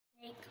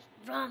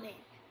ramen.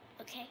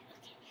 Okay,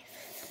 okay.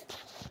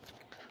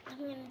 I'm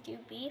gonna do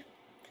beef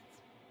because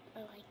I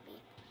like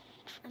beef.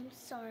 I'm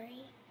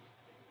sorry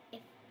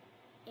if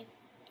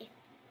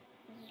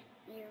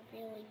you're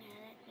really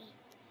mad at me.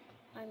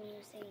 I'm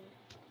using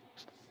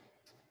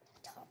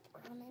top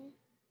ramen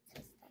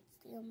because that's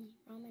the only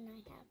ramen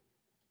I have.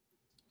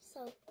 So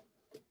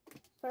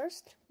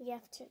first we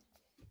have to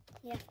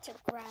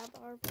grab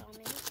our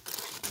ramen.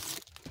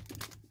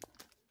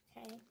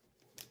 Okay.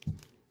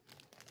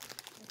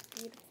 This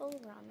beautiful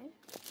ramen.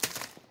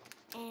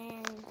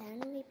 And then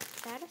we put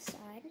that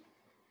aside.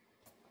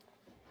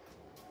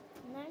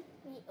 And then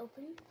we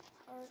open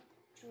our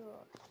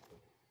drawer.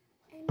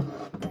 And we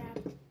grab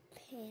a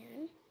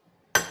pan.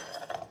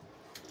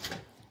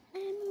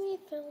 And we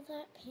fill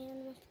that pan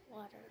with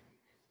water.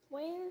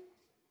 Where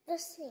the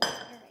sink.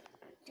 Alright,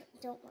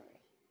 don't worry.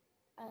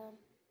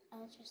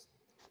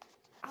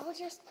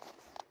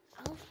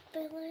 I'll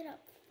fill it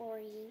up for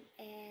you,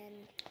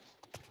 and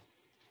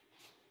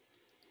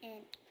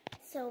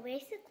so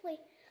basically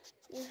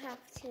you have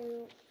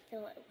to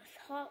fill it with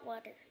hot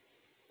water,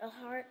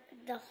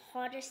 the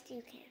hottest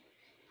you can,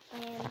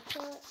 and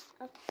fill it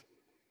up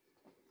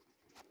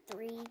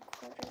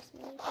 3/4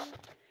 maybe,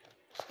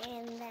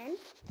 and then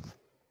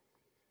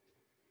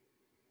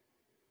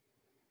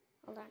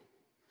hold on.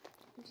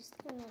 I'm just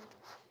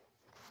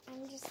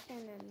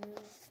gonna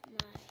move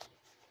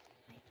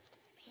my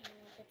pan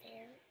over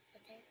there.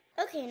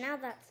 Okay, now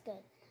that's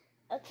good.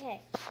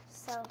 Okay,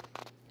 so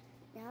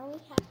now we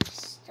have to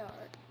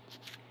start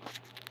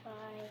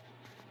by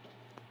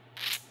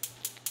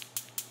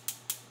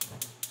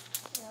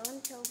go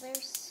until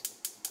there's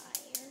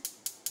fire.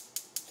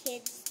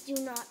 Kids, do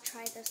not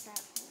try this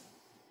at home.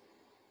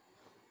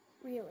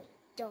 Really,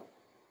 don't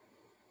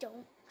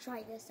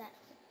try this at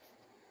home.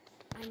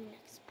 I'm an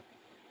expert.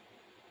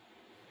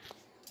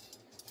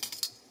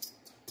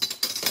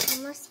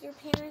 Unless your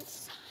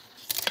parents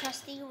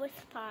trust you with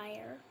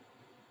fire,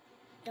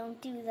 don't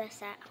do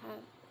this at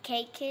home.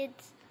 Okay,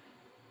 kids?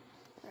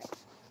 Right.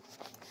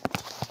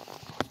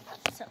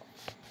 So,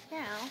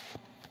 now,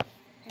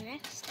 the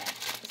next step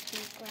is we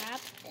grab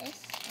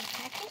this and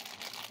packet,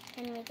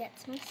 and we get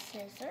some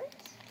scissors.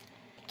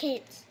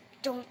 Kids,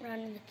 don't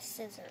run with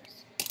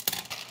scissors.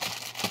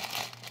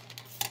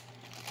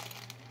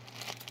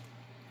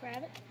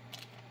 Grab it,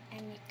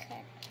 and you cut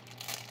it.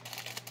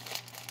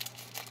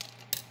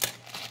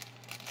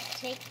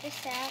 Take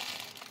this out,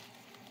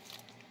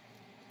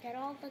 get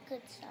all the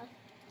good stuff.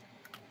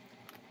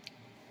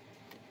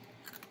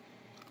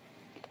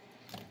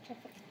 Check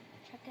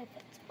if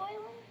it's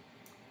boiling.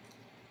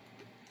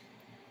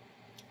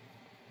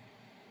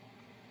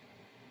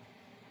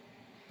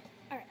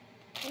 Alright,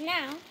 and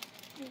now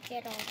you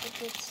get all the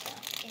good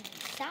stuff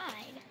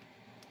inside.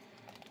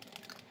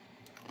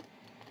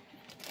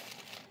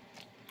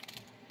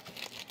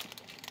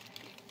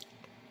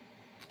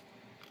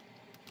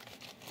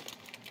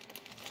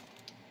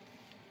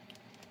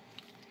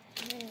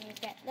 And then you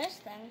get this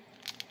thing,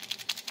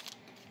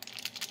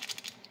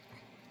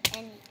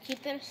 and you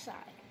keep it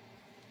aside.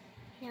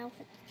 Now if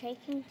it's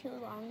taking too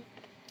long,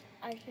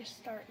 I just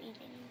start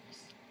eating this.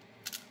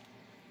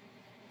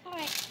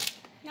 Alright,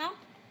 now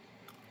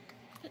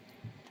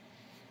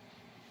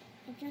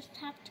you just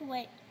have to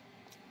wait.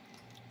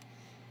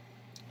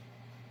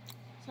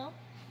 So,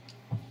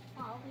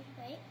 while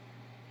we wait,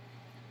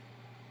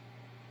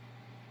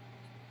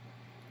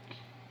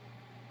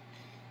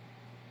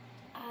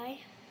 I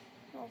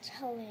will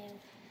tell you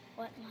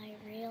what my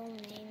real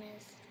name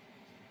is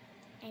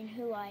and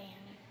who I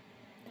am,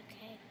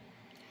 okay?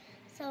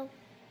 So,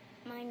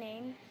 my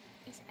name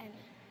is Emmy,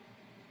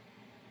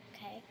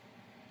 okay?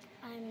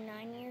 I'm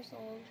 9 years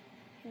old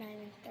and I'm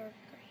in 3rd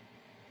grade.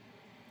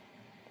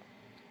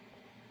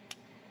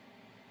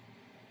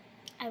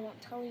 I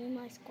won't tell you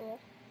my school.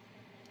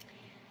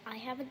 I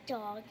have a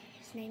dog.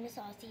 His name is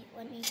Ozzy.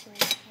 Let me bring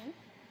him.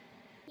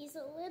 He's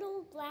a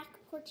little black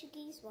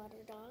Portuguese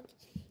water dog.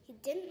 He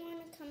didn't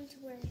want to come to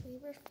where we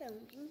were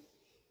filming.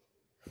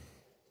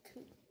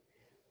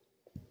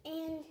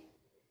 And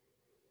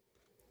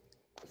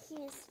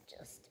he's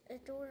just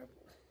adorable.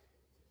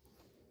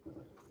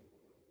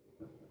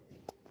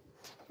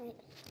 Right.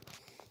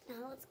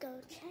 Now let's go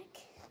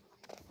check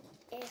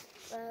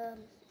if our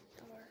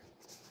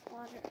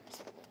water is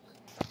full.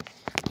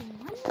 And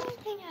one more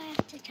thing I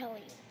have to tell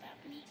you about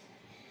me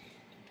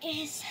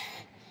is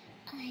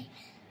I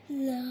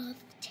love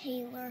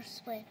Taylor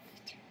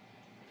Swift.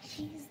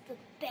 She's the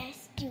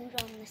best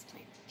dude on this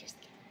planet. Just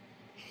kidding.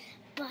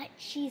 But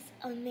she's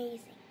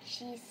amazing.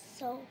 She's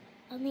so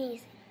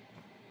amazing.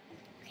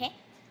 Okay?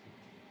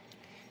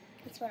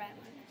 That's what I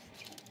wanted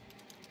to tell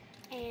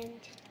you.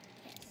 And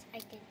yes, I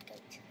did go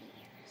to the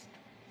Eras.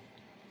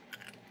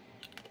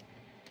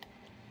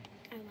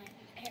 I went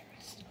in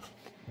Paris.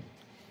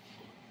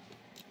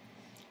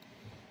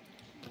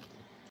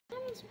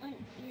 Sometimes when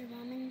your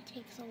ramen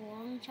takes a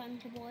long time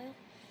to boil,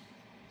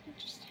 you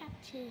just have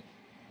to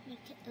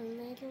make it a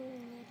little.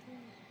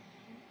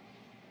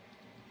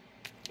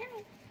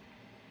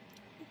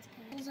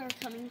 Bubbles are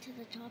coming to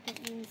the top.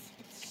 It means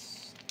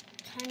it's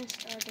kind of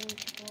starting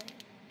to boil.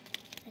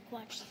 Like,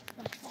 watch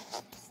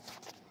this.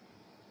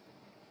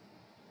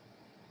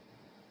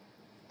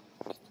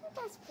 I think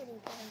that's pretty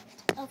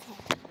good. Okay.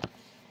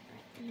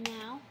 Right,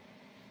 now,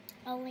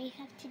 all we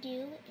have to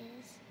do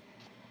is...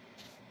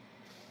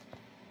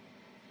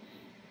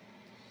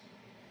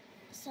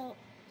 So,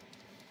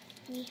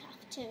 we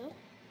have to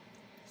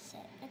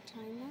set a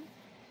timer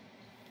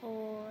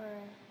for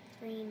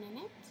 3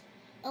 minutes.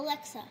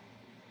 Alexa,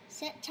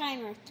 set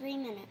timer 3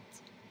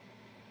 minutes.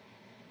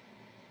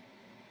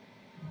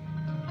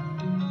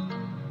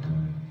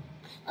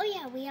 Oh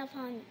yeah, we have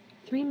on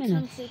 3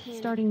 minutes,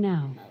 starting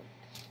now. Mode.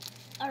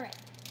 Alright,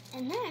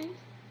 and then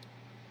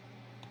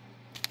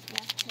we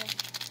have to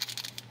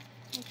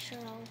make sure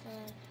all the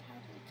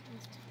powder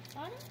comes to the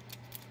bottom.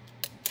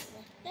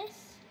 Like this.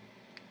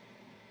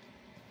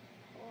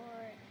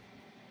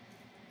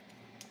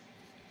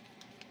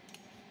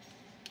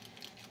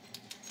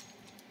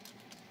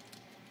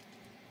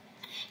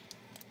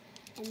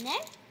 And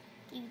then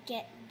you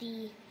get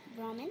the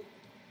ramen.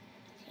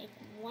 Take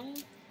 1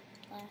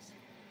 glass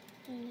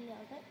of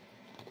it.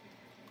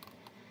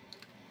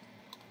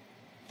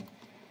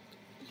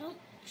 Don't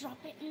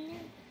drop it in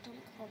there.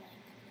 Don't collect.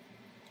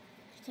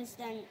 Because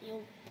then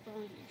you'll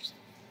burn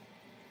yourself.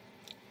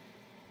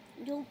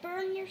 You'll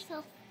burn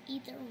yourself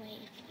either way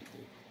if you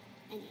do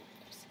any of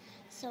this.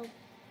 So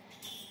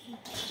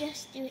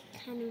just do it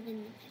kind of in the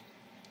middle.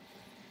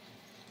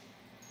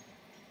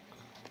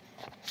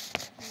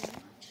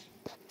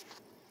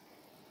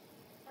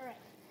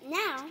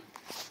 Now,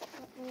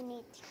 what we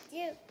need to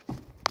do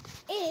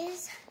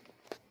is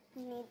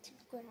we need to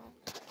grab,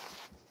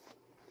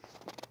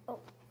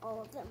 all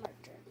of them are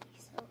dirty,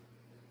 so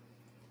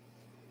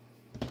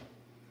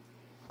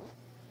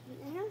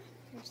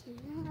there's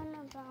none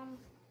of them.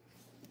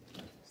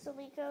 So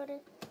we go to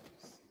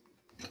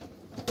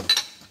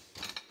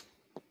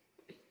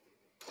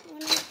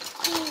one of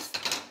these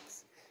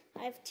things.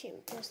 I have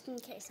 2, just in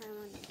case I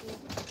want to do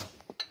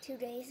 2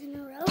 days in a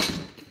row.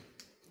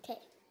 Okay.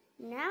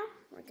 Now,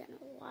 we're going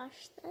to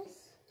wash this.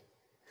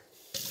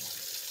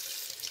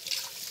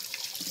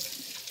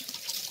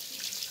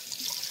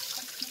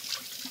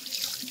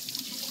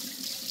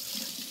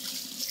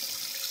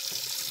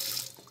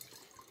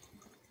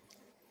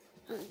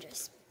 And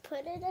just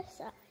put it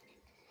aside.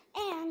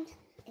 And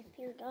if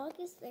your dog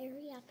is there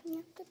yapping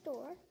at the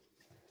door,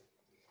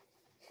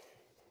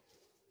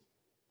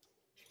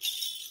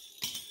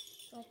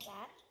 like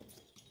that,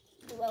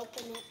 you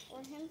open it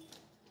for him.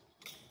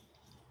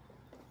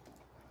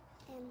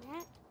 And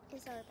that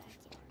is our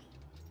backyard.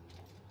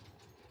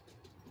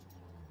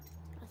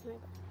 That's my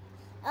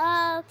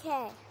bag.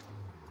 Okay.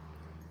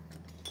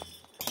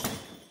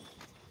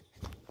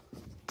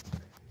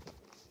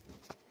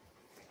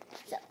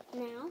 So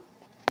now,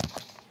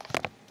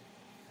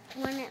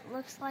 when it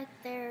looks like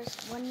there's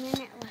 1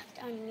 minute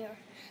left on your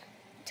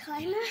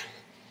timer,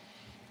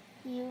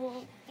 you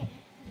will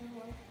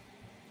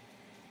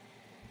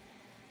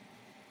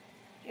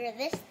hear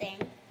this thing,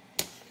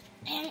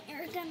 and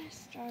you're gonna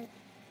start.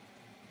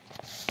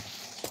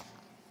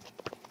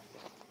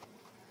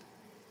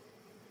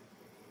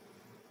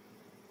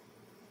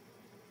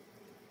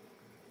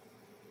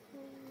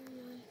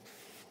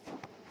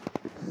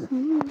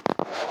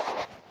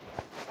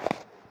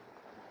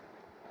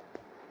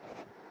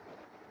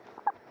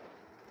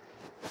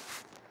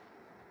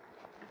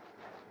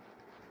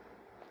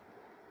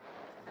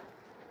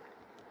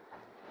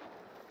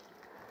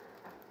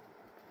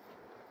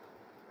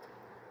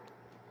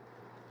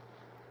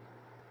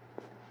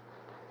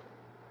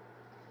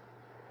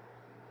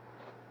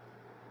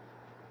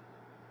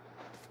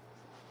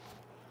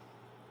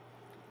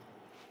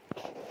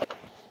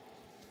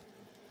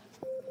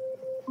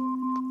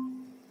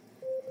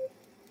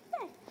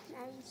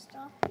 Now you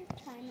stop your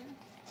timer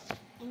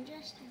and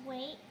just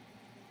wait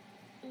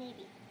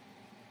maybe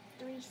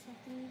 3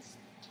 seconds,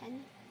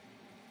 10.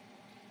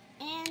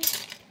 And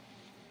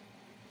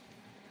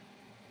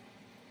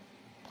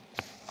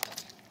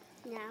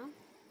now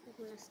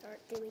we're going to start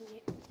doing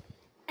it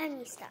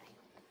any style.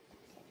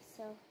 Okay,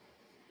 so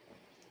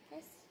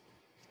this,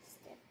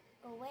 step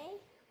away.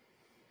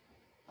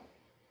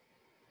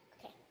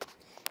 Okay,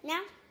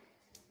 now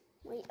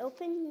we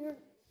open your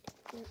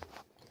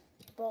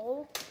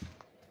bowl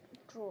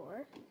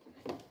drawer,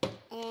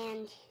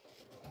 and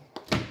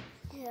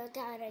you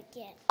gotta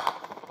get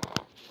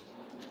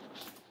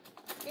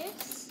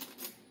this.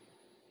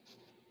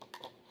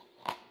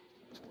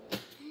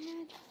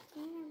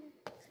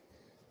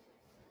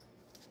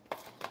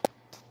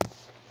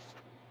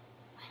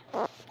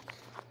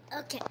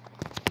 Okay.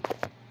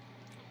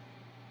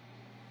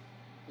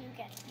 You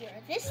get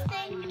this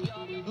thing.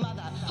 Your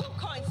mother,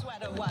 coin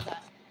sweater weather.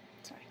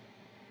 Sorry.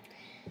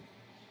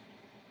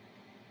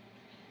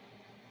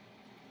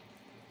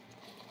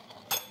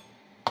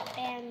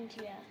 And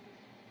yeah.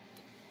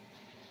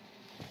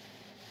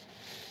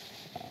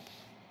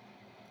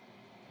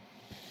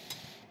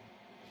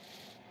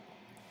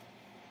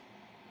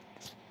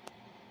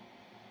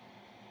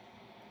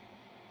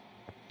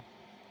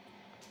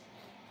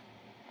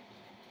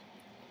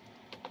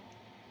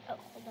 Oh.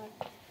 hold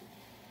on.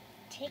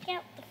 Take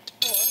out the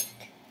fork.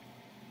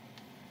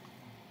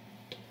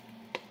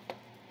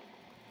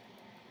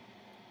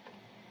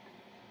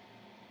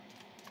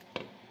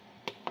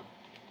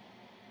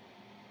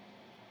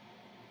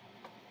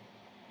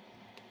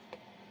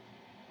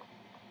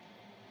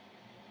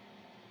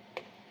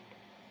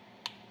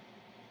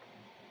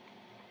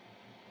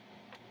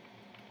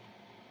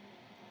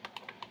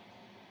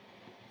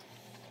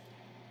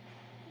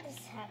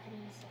 This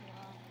happens a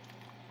lot.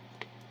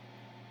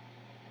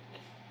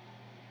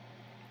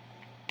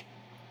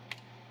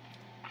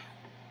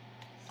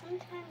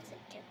 Sometimes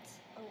it gets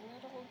a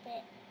little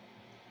bit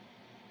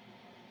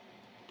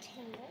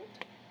tangled,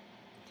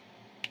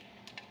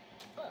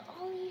 but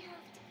all you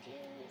have to do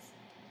is,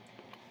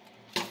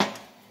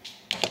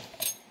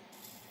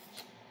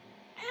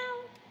 ow!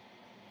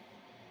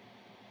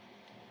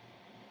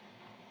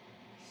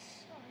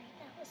 Sorry,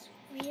 that was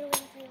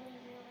really.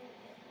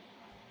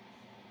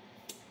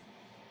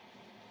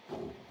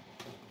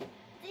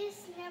 This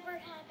never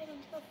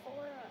happened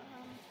before.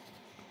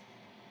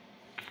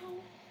 Ow.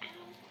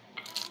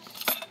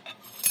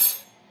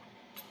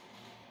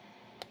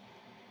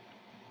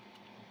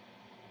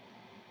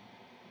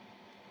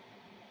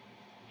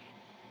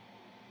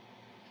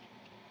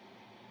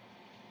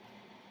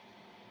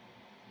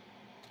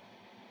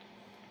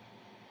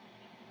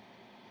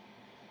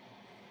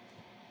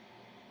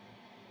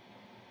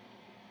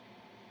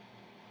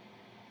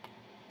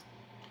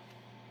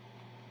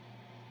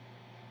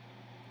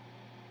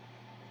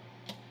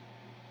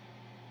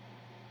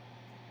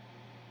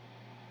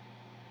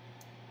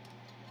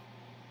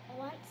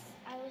 Once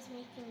I was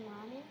making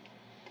ramen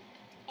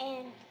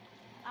and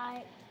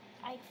I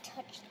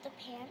touched the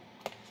pan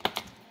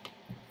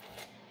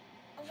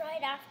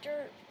right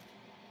after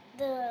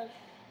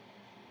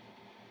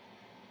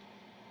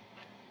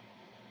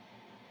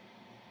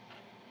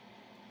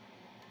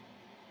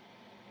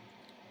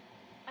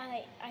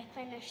I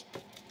finished.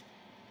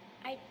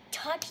 I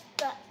touched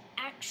the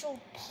actual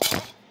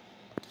pot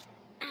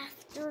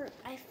after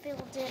I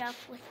filled it up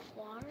with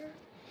water,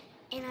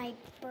 and I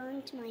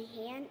burned my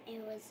hand.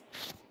 It was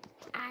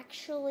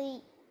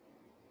actually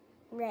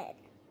red.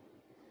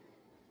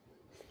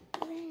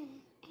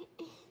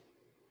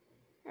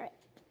 Alright,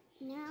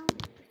 now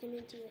we're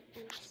gonna do it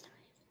inside.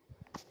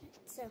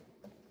 So,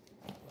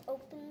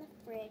 open the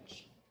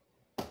fridge,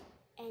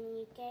 and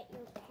you get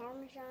your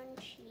Parmesan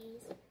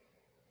cheese.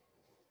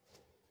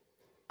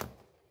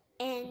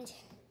 And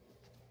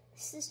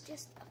this is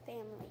just a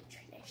family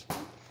tradition,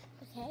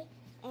 okay?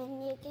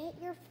 And you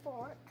get your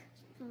fork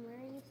from where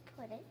you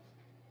put it.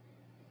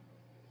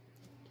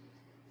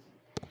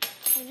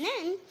 And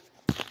then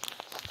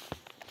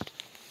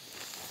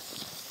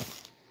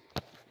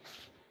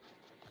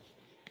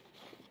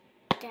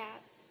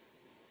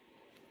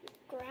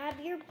grab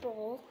your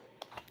bowl,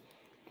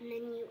 and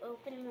then you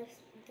open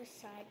the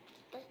side,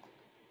 the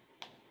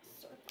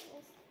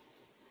circles.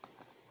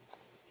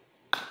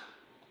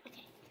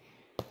 Okay,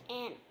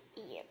 and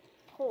you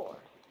pour.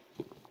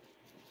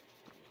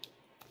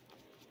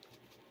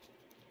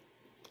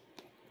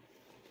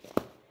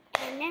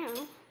 And now,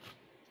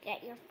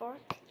 get your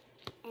fork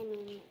and you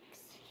mix.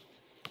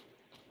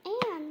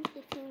 And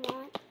if you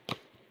want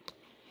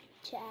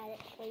to add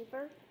a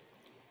flavor,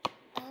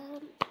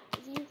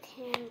 you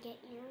can get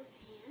your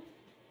pan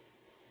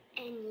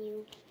and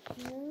you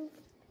move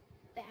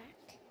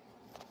back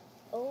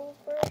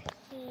over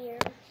here.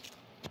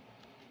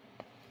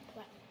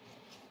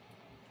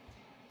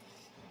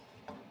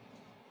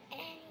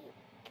 And you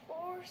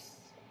pour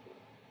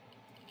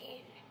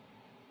in.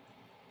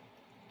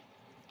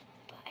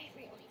 But I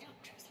really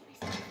don't trust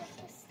myself with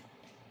this.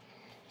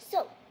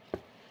 So,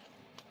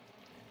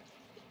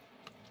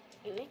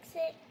 you mix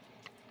it.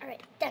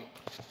 Alright, done.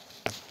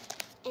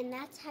 And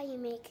that's how you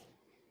make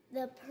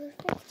the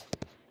perfect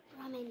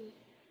ramen.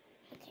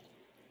 Okay.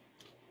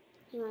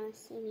 You want to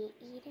see me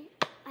eat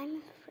it?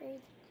 I'm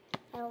afraid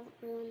I'll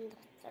ruin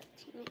the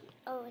 13 minutes.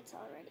 Oh, it's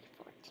already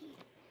 14.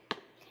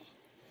 Okay.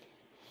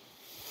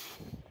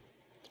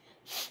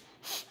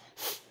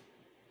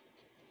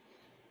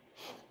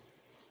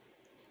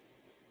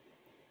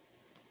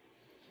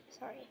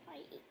 Sorry if I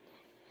eat.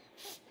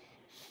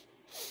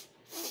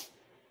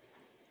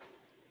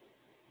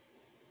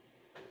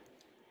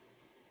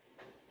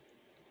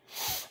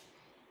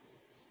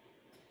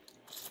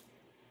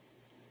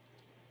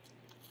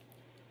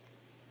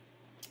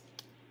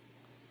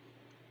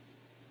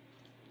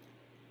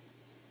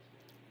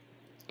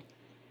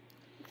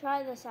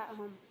 Try this at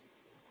home.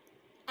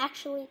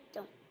 Actually,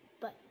 don't.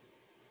 But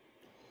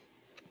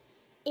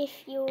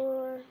if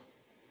you're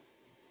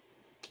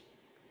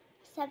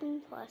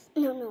 7+,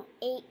 no,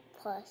 8+,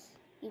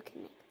 you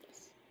can make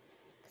this.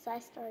 Because I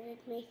started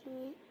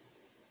making it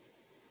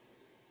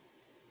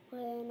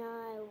when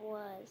I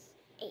was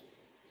 8.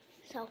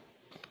 So,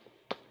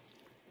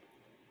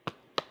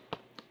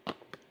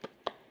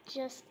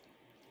 just,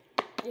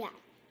 yeah.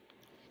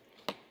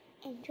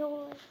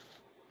 Enjoy.